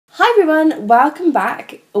everyone, welcome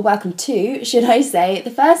back, or welcome to, should I say,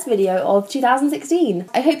 the first video of 2016.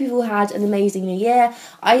 I hope you've all had an amazing new year.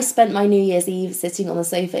 I spent my New Year's Eve sitting on the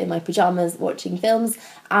sofa in my pyjamas watching films,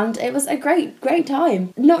 and it was a great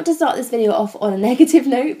time. Not to start this video off on a negative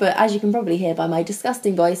note, but as you can probably hear by my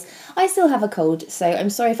disgusting voice, I still have a cold, so I'm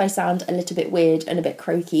sorry if I sound a little bit weird and a bit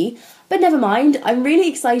croaky. But never mind, I'm really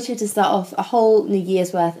excited to start off a whole new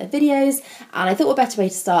year's worth of videos, and I thought what better way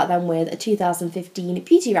to start than with a 2015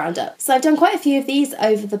 beauty roundup. So I've done quite a few of these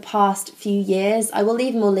over the past few years. I will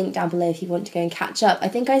leave them all linked down below if you want to go and catch up. I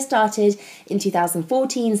think I started in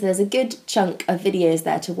 2014, so there's a good chunk of videos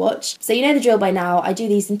there to watch. So you know the drill by now, I do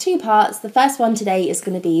these in two parts. The first one today is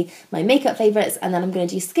going to be my makeup favourites, and then I'm going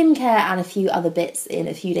to do skincare and a few other bits in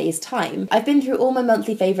a few days' time. I've been through all my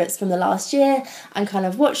monthly favourites from the last year and kind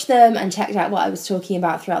of watched them and checked out what I was talking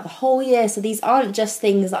about throughout the whole year, so these aren't just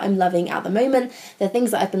things that I'm loving at the moment, they're things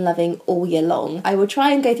that I've been loving all year long. I will try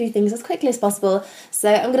and go through things as quickly as possible,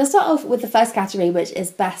 so I'm going to start off with the first category, which is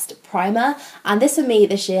Best Primer, and this for me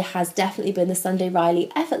this year has definitely been the Sunday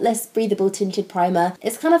Riley Effortless Breathable Tinted Primer.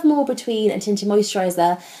 It's kind of more between a tinted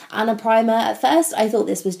moisturiser and a primer. At first I thought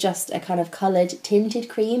this was just a kind of coloured tinted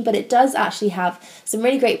cream, but it does actually have some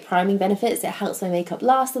really great priming benefits. It helps my makeup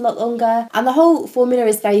last a lot longer, and the whole formula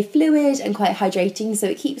is very fluid and quite hydrating, so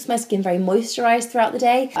it keeps my skin very moisturised throughout the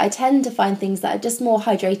day. I tend to find things that are just more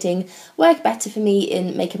hydrating work better for me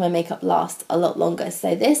in making my makeup last a lot longer,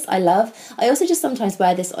 so this I love. I also just sometimes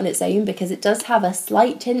wear this on its own because it does have a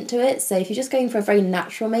slight tint to it, so if you're just going for a very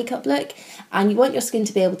natural makeup look and you want your skin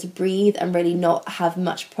to be able to breathe and really not have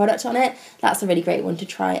much product on it, that's a really great one to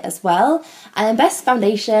try as well. And then Best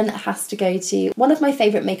Foundation has to go to one of my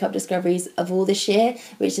favourite makeup discoveries of all this year,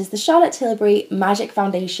 which is the Charlotte Tilbury Magic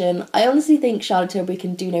Foundation. I honestly think Charlotte Tilbury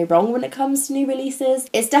can do no wrong when it comes to new releases.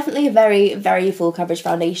 It's definitely a very full coverage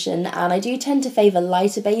foundation, and I do tend to favour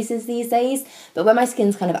lighter bases these days, but when my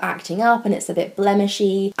skin's kind of acting up and it's a bit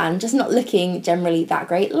blemishy and just not looking generally that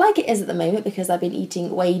great, like it is at the moment because I've been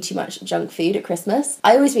eating way too much junk food at Christmas,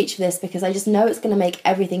 I always reach for this because I just know it's going to make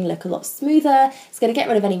everything look a lot smoother, it's going to get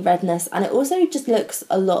rid of any redness, and it also just looks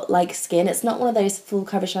a lot like skin. It's not one of those full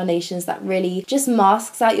coverage foundations that really just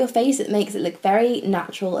masks out your face. It makes it look very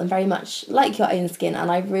natural and very much like your own skin,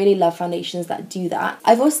 and I really love foundations that do that.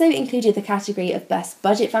 I've also included the category of Best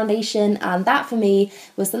Budget Foundation, and that for me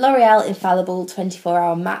was the L'Oreal Infallible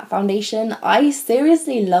 24-Hour Matte Foundation. I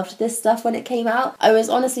seriously loved this stuff when it came out. I was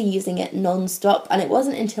honestly using it non-stop, and it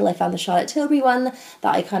wasn't until I found the Charlotte Tilbury one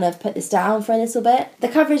that I kind of put this down for a little bit. The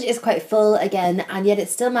coverage is quite full again, and yet it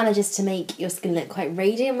still manages to make your skin look quite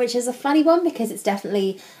radiant, which is a funny one because it's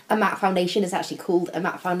definitely a matte foundation. It's actually called a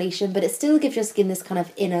matte foundation, but it still gives your skin this kind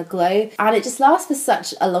of inner glow, and it just lasts for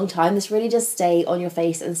such a long time. This really does stay on your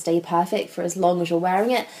face and stay perfect for as long as you're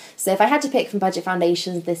wearing it. So if I had to pick from budget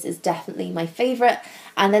foundations, this is definitely my favourite.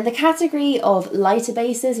 And then the category of lighter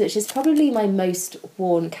bases, which is probably my most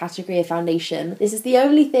worn category of foundation. This is the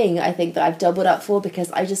only thing I think that I've doubled up for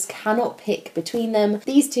because I just cannot pick between them.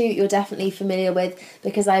 These two you're definitely familiar with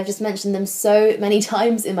because I've just mentioned them so many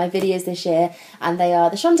times in my videos this year, and they are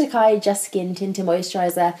the Chantecaille Just Skin Tinted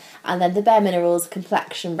Moisturiser and then the Bare Minerals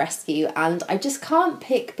Complexion Rescue, and I just can't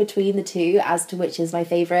pick between the two as to which is my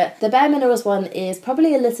favourite. The Bare Minerals one is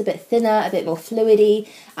probably a little bit thinner, a bit more fluidy,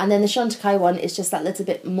 and then the Chantecaille one is just that little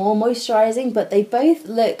bit more moisturising, but they both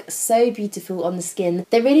look so beautiful on the skin.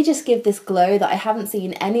 They really just give this glow that I haven't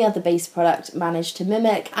seen any other base product manage to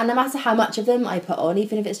mimic, and no matter how much of them I put on,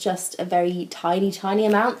 even if it's just a very tiny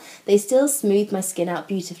amount, they still smooth my skin out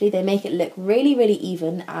beautifully. They make it look really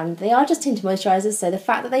even, and they are just tinted moisturisers, so the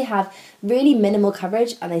fact that they have really minimal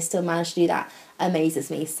coverage and they still manage to do that amazes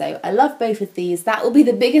me. So I love both of these. That will be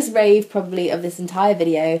the biggest rave probably of this entire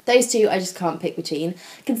video. Those two I just can't pick between.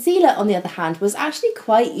 Concealer on the other hand was actually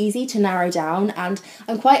quite easy to narrow down, and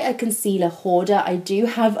I'm quite a concealer hoarder. I do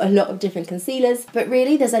have a lot of different concealers, but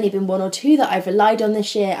really there's only been one or two that I've relied on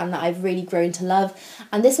this year and that I've really grown to love,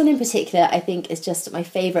 and this one in particular I think is just my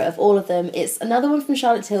favourite of all of them. It's another one from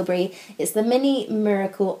Charlotte Tilbury. It's the Mini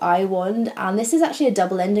Miracle Eye Wand, and this is actually a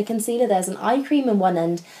double-ended concealer. There's an eye cream in one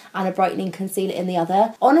end and a brightening concealer in the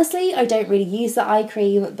other. Honestly, I don't really use the eye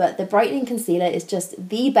cream, but the brightening concealer is just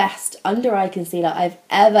the best under eye concealer I've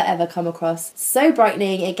ever come across. So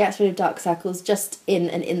brightening, it gets rid of dark circles just in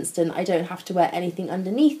an instant. I don't have to wear anything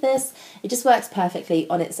underneath this. It just works perfectly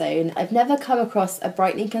on its own. I've never come across a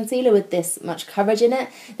brightening concealer with this much coverage in it.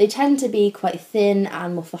 They tend to be quite thin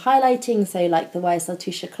and more for highlighting, so like the YSL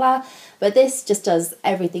Touche Eclat, but this just does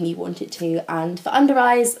everything you want it to, and for under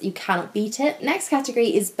eyes, you cannot beat it. Next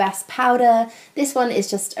category is Best Powder, This one is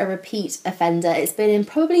just a repeat offender. It's been in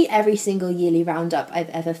probably every single yearly roundup I've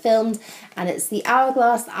ever filmed, and it's the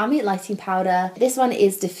Hourglass Ambient Lighting Powder. This one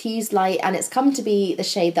is diffused light, and it's come to be the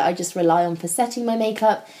shade that I just rely on for setting my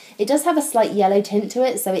makeup. It does have a slight yellow tint to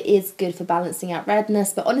it, so it is good for balancing out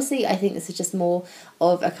redness, but honestly I think this is just more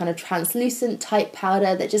of a kind of translucent type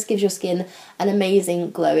powder that just gives your skin an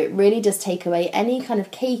amazing glow. It really does take away any kind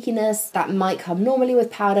of cakiness that might come normally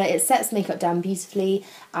with powder. It sets makeup down beautifully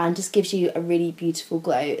and just gives you a really beautiful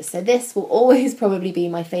glow. So this will always probably be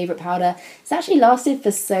my favourite powder. It's actually lasted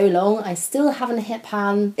for so long. I still haven't hit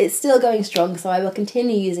pan. It's still going strong, so I will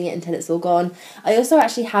continue using it until it's all gone. I also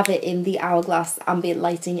actually have it in the Hourglass Ambient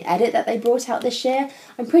Lighting edit that they brought out this year.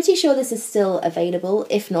 I'm pretty sure this is still available.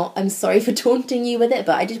 If not, I'm sorry for taunting you with it,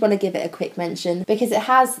 but I did want to give it a quick mention because it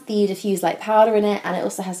has the diffused light powder in it, and it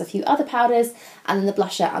also has a few other powders, and then the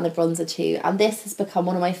blusher and the bronzer too. And this has become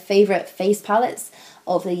one of my favourite face palettes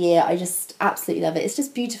of the year. I just absolutely love it. It's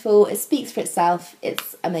just beautiful. It speaks for itself.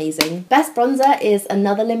 It's amazing. Best Bronzer is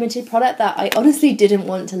another limited product that I honestly didn't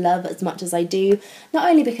want to love as much as I do. Not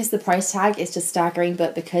only because the price tag is just staggering,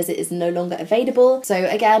 but because it is no longer available. So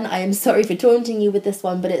again, I am sorry for taunting you with this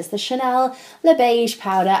one, but it's the Chanel Le Beige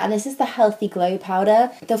powder, and this is the Healthy Glow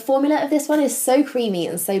powder. The formula of this one is so creamy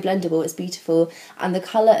and so blendable. It's beautiful, and the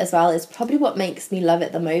colour as well is probably what makes me love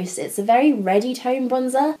it the most. It's a very reddy tone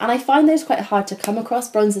bronzer, and I find those quite hard to come across.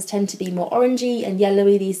 Bronzers tend to be more orangey and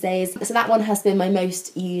yellowy these days, so that one has been my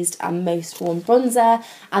most used and most worn bronzer.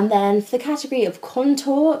 And then for the category of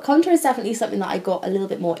contour is definitely something that I got a little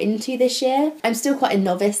bit more into this year. I'm still quite a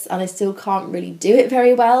novice and I still can't really do it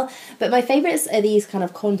very well, but my favourites are these kind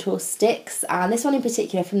of contour sticks, and this one in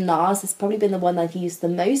particular from NARS has probably been the one I've used the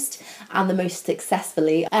most and the most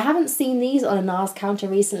successfully. I haven't seen these on a NARS counter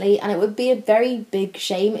recently, and it would be a very big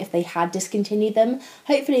shame if they had discontinued them.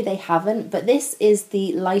 Hopefully they haven't, but this is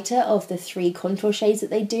the lighter of the 3 contour shades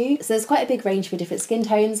that they do, so there's quite a big range for different skin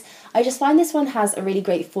tones. I just find this one has a really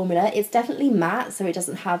great formula. It's definitely matte, so it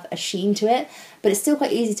doesn't have a sheen to it, but it's still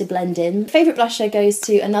quite easy to blend in. Favourite blusher goes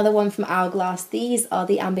to another one from Hourglass. These are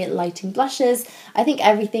the Ambient Lighting blushes. I think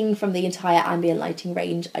everything from the entire Ambient Lighting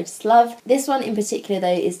range I just love. This one in particular though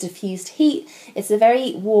is Diffused Heat. It's a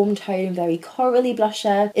very warm tone, very corally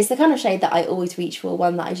blusher. It's the kind of shade that I always reach for,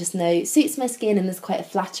 one that I just know suits my skin and is quite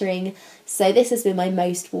flattering. So this has been my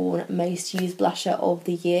most worn, most used blusher of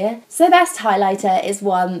the year. So best highlighter is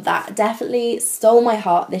one that definitely stole my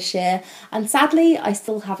heart this year, and sadly I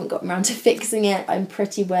still haven't gotten around to fixing it. I'm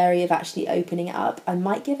pretty wary of actually opening it up. I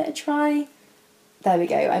might give it a try. There we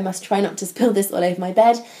go, I must try not to spill this all over my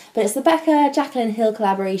bed, but it's the Becca Jaclyn Hill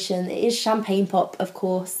collaboration. It is Champagne Pop, of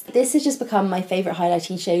course. This has just become my favourite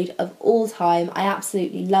highlighting shade of all time. I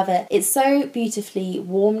absolutely love it. It's so beautifully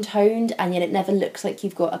warm toned, and yet it never looks like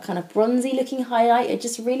you've got a kind of bronzy looking highlight. It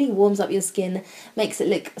just really warms up your skin, makes it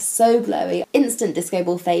look so glowy. Instant disco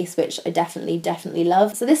ball face, which I definitely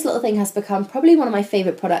love. So this little thing has become probably one of my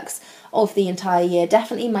favourite products of the entire year,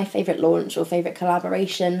 definitely my favourite launch or favourite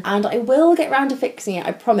collaboration, and I will get round to fixing it,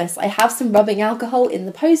 I promise. I have some rubbing alcohol in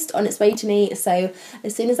the post on its way to me, so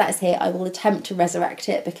as soon as that is here I will attempt to resurrect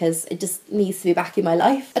it because it just needs to be back in my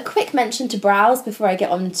life. A quick mention to brows before I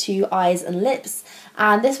get on to eyes and lips,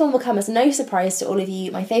 and this one will come as no surprise to all of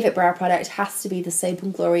you. My favourite brow product has to be the Soap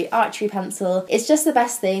 & Glory Archery Pencil. It's just the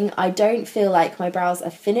best thing. I don't feel like my brows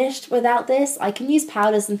are finished without this. I can use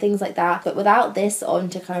powders and things like that, but without this on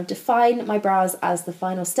to kind of define my brows as the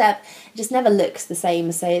final step, it just never looks the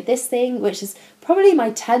same. So this thing, which is probably my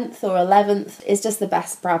 10th or 11th, is just the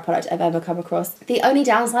best brow product I've ever come across. The only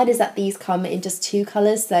downside is that these come in just 2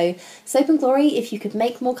 colours, so Soap & Glory, if you could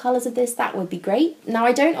make more colours of this, that would be great. Now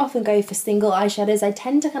I don't often go for single eyeshadows. I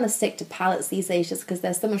tend to kind of stick to palettes these days just because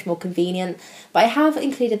they're so much more convenient, but I have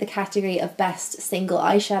included the category of best single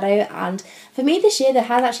eyeshadow, and for me this year there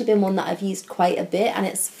has actually been one that I've used quite a bit, and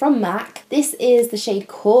it's from MAC. This is the shade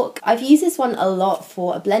Cork. I've used this one a lot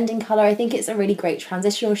for a blending colour. I think it's a really great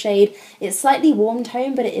transitional shade. It's slightly warm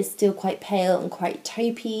tone, but it is still quite pale and quite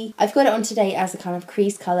taupey. I've got it on today as a kind of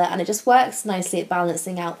crease colour, and it just works nicely at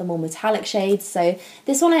balancing out the more metallic shades. So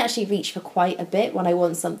this one I actually reach for quite a bit when I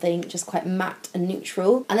want something just quite matte and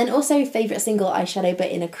neutral. And then also favourite single eyeshadow, but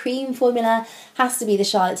in a cream formula, has to be the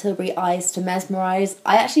Charlotte Tilbury Eyes to Mesmerise.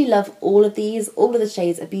 I actually love all of these. All of the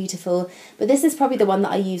shades are beautiful, but this is probably the one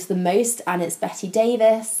that I use the most, and it's Betty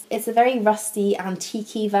Davis. It's a very rusty,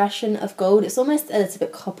 antique-y version of gold. It's almost a little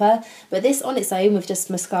bit copper, but this on its its own with just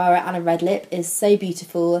mascara and a red lip is so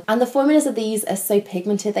beautiful. And the formulas of these are so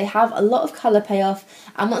pigmented. They have a lot of colour payoff,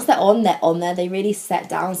 and once they're on there. They really set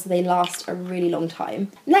down, so they last a really long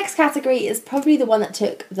time. Next category is probably the one that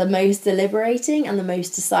took the most deliberating and the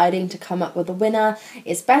most deciding to come up with a winner.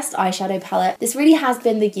 It's Best Eyeshadow Palette. This really has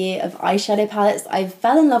been the year of eyeshadow palettes. I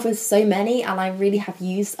fell in love with so many, and I really have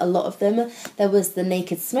used a lot of them. There was the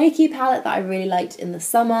Naked Smoky palette that I really liked in the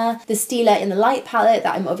summer, the Stila in the Light palette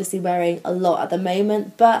that I'm obviously wearing a lot at the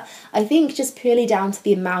moment, but I think just purely down to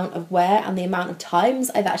the amount of wear and the amount of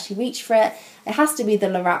times I've actually reached for it, it has to be the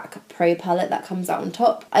Lorac Pro palette that comes out on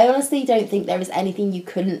top. I honestly don't think there is anything you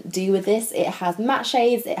couldn't do with this. It has matte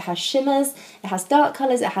shades, it has shimmers, it has dark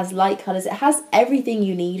colours, it has light colours, it has everything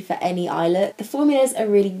you need for any eye look. The formulas are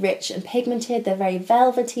really rich and pigmented, they're very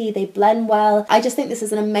velvety, they blend well. I just think this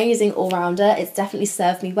is an amazing all-rounder. It's definitely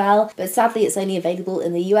served me well, but sadly it's only available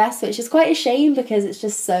in the US, which is quite a shame because it's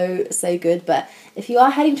just so good. But if you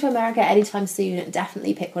are heading to America anytime soon,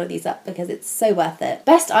 definitely pick one of these up because it's so worth it.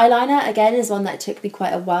 Best eyeliner, again, is one that took me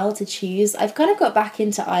quite a while to choose. I've kind of got back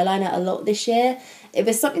into eyeliner a lot this year. It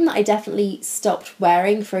was something that I definitely stopped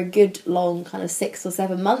wearing for a good long kind of 6 or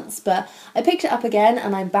 7 months, but I picked it up again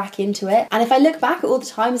and I'm back into it. And if I look back at all the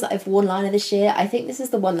times that I've worn liner this year, I think this is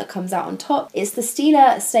the one that comes out on top. It's the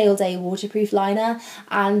Stila Stay All Day Waterproof Liner,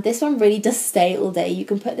 and this one really does stay all day. You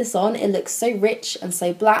can put this on, it looks so rich and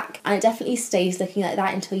so black, and it definitely stays looking like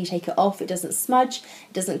that until you take it off. It doesn't smudge,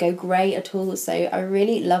 it doesn't go grey at all, so I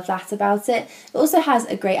really love that about it. It also has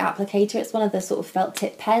a great applicator. It's one of the sort of felt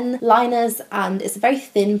tip pen liners, and it's a very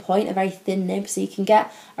thin point, a very thin nib, so you can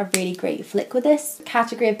get a really great flick with this.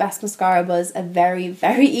 Category of best mascara was a very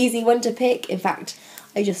easy one to pick. In fact,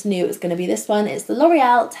 I just knew it was going to be this one. It's the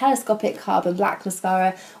L'Oreal Telescopic Carbon Black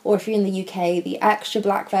Mascara, or if you're in the UK, the extra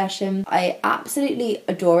black version. I absolutely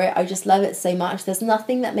adore it. I just love it so much. There's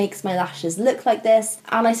nothing that makes my lashes look like this.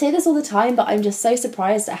 And I say this all the time, but I'm just so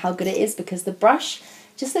surprised at how good it is because the brush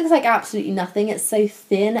just looks like absolutely nothing. It's so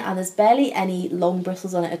thin and there's barely any long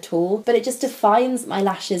bristles on it at all, but it just defines my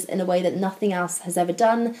lashes in a way that nothing else has ever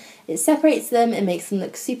done. It separates them, it makes them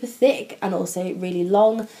look super thick and also really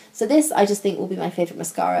long. So this I just think will be my favourite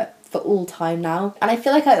mascara for all time now. And I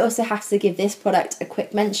feel like I also have to give this product a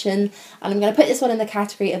quick mention, and I'm going to put this one in the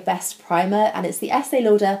category of best primer, and it's the Estee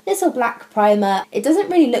Lauder Little Black Primer. It doesn't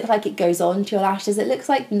really look like it goes on to your lashes. It looks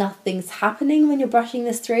like nothing's happening when you're brushing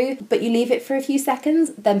this through, but you leave it for a few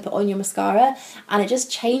seconds, then put on your mascara, and it just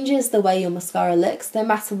changes the way your mascara looks. No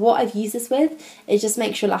matter what I've used this with, it just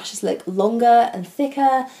makes your lashes look longer and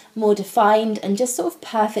thicker, more defined, and just sort of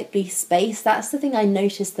perfectly spaced. That's the thing I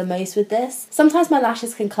noticed the most with this. Sometimes my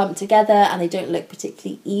lashes can clump together and they don't look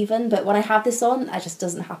particularly even, but when I have this on, that just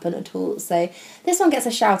doesn't happen at all. So this one gets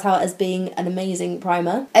a shout out as being an amazing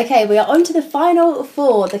primer. Okay, we are on to the final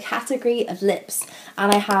four, the category of lips,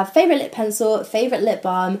 and I have favourite lip pencil, favourite lip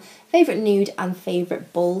balm, favourite nude and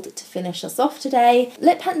favourite bold to finish us off today.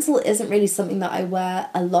 Lip pencil isn't really something that I wear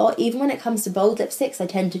a lot. Even when it comes to bold lipsticks, I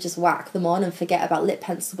tend to just whack them on and forget about lip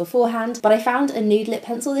pencil beforehand. But I found a nude lip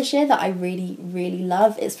pencil this year that I really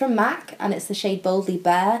love. It's from MAC and it's the shade Boldly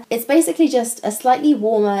Bare. It's basically just a slightly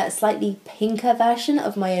warmer, slightly pinker version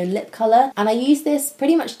of my own lip colour, and I use this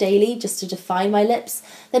pretty much daily just to define my lips.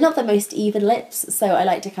 They're not the most even lips, so I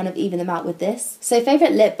like to kind of even them out with this. So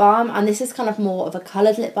favourite lip balm, and this is kind of more of a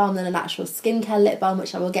coloured lip balm than an actual skincare lip balm,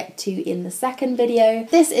 which I will get to in the second video.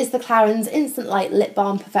 This is the Clarins Instant Light Lip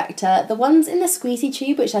Balm Perfector. The ones in the squeezy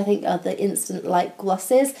tube, which I think are the Instant Light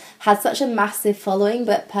glosses, had such a massive following,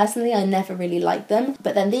 but personally I never really liked them.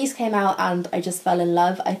 But then these came out and I just fell in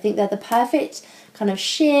love. I think they're the perfect kind of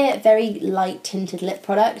sheer, very light tinted lip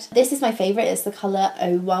product. This is my favourite. It's the colour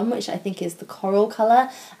 01, which I think is the coral colour,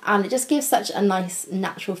 and it just gives such a nice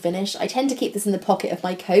natural finish. I tend to keep this in the pocket of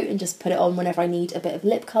my coat and just put it on whenever I need a bit of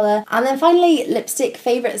lip colour. And then finally, lipstick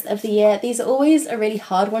favourites of the year. These are always a really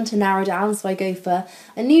hard one to narrow down, so I go for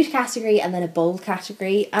a nude category and then a bold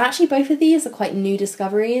category, and actually both of these are quite new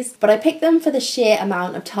discoveries, but I picked them for the sheer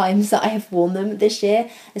amount of times that I have worn them this year.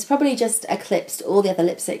 It's probably just eclipsed all the other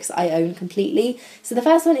lipsticks I own completely. So the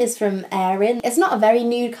first one is from Erin. It's not a very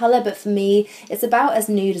nude colour, but for me, it's about as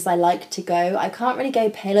nude as I like to go. I can't really go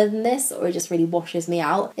paler than this, or it just really washes me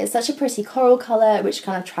out. It's such a pretty coral colour, which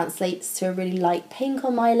kind of translates to a really light pink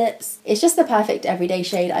on my lips. It's just the perfect everyday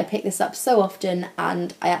shade. I pick this up so often,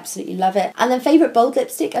 and I absolutely love it. And then favourite bold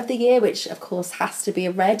lipstick of the year, which of course has to be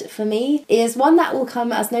a red for me, is one that will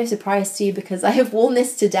come as no surprise to you because I have worn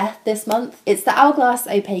this to death this month. It's the Hourglass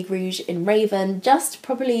Opaque Rouge in Raven, just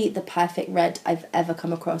probably the perfect red I've ever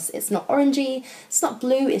come across. It's not orangey, it's not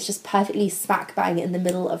blue, it's just perfectly smack bang in the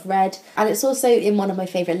middle of red. And it's also in one of my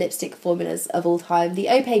favourite lipstick formulas of all time. The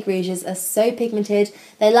opaque rouges are so pigmented,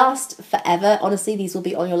 they last forever. Honestly, these will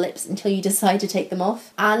be on your lips until you decide to take them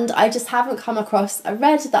off. And I just haven't come across a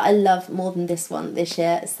red that I love more than this one this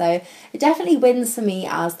year. So it definitely wins for me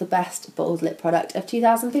as the best bold lip product of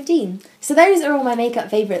 2015. So those are all my makeup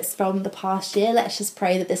favourites from the past year. Let's just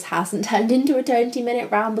pray that this hasn't turned into a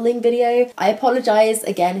 20-minute rambling video. I apologise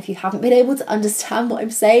again if you haven't been able to understand what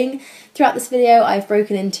I'm saying. Throughout this video, I've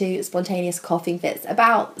broken into spontaneous coughing fits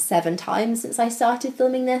about 7 times since I started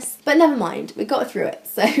filming this, but never mind, we got through it.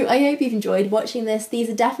 So I hope you've enjoyed watching this. These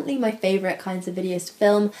are definitely my favourite kinds of videos to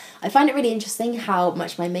film. I find it really interesting how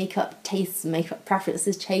much my makeup tastes and makeup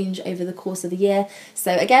preferences change over the course of the year.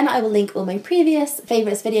 So again, I will link all my previous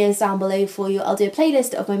favourites videos down below for you. I'll do a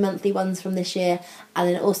playlist of my monthly ones from this year, and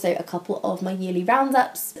then also a couple of my yearly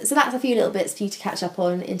roundups. So that's a few little bits for you to catch up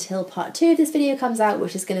on until part 2 of this video comes out,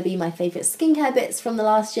 which is going to be my favourite skincare bits from the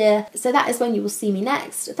last year. So that is when you will see me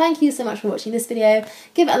next. Thank you so much for watching this video.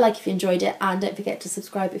 Give it a like if you enjoyed it, and don't forget to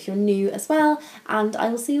subscribe if you're new as well, and I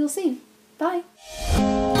will see you all soon.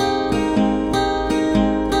 Bye!